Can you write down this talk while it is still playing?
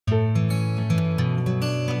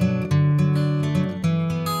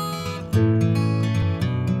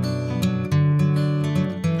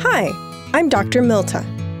I'm Dr. Milta.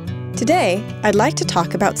 Today, I'd like to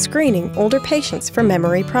talk about screening older patients for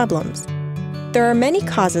memory problems. There are many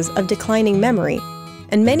causes of declining memory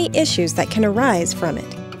and many issues that can arise from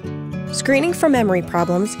it. Screening for memory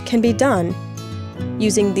problems can be done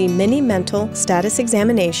using the Mini Mental Status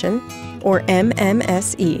Examination, or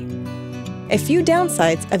MMSE. A few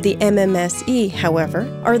downsides of the MMSE,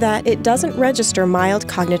 however, are that it doesn't register mild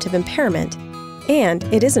cognitive impairment and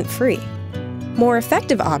it isn't free. More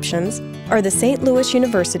effective options are the St. Louis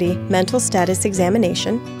University Mental Status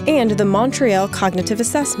Examination and the Montreal Cognitive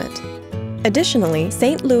Assessment. Additionally,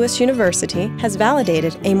 St. Louis University has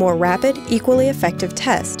validated a more rapid, equally effective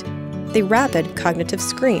test, the Rapid Cognitive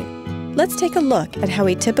Screen. Let's take a look at how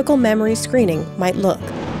a typical memory screening might look.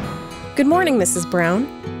 Good morning, Mrs. Brown.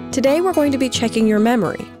 Today we're going to be checking your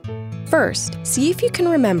memory. First, see if you can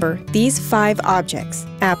remember these 5 objects: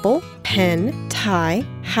 apple, pen, tie,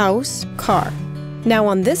 house, car. Now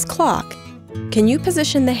on this clock, can you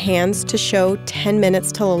position the hands to show 10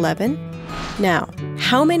 minutes till 11? Now,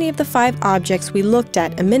 how many of the 5 objects we looked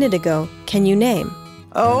at a minute ago can you name?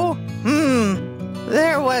 There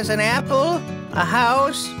was an apple, a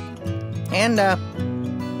house, and a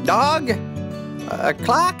dog, a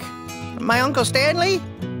clock, my Uncle Stanley.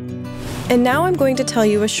 And now I'm going to tell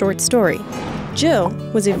you a short story. Jill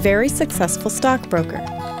was a very successful stockbroker.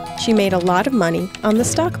 She made a lot of money on the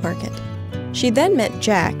stock market. She then met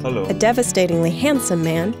Jack, a devastatingly handsome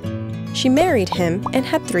man. She married him and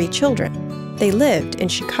had 3 children. They lived in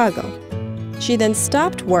Chicago. She then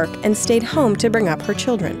stopped work and stayed home to bring up her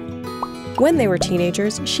children. When they were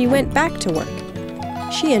teenagers, she went back to work.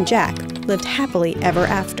 She and Jack lived happily ever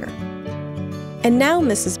after. And now,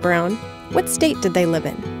 Mrs. Brown, what state did they live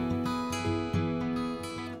in?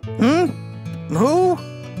 Who?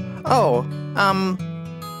 Oh,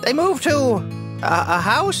 they moved to a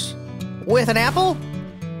house with an apple?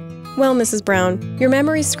 Well, Mrs. Brown, your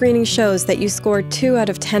memory screening shows that you scored 2 out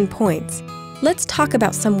of 10 points. Let's talk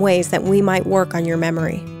about some ways that we might work on your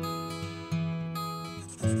memory.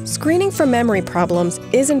 Screening for memory problems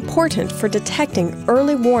is important for detecting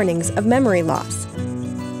early warnings of memory loss.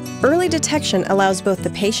 Early detection allows both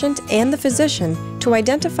the patient and the physician to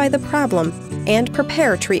identify the problem and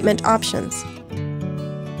prepare treatment options.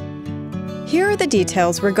 Here are the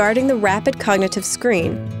details regarding the Rapid Cognitive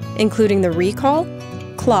Screen, including the recall,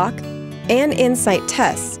 clock, and insight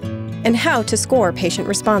tests, and how to score patient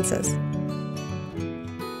responses.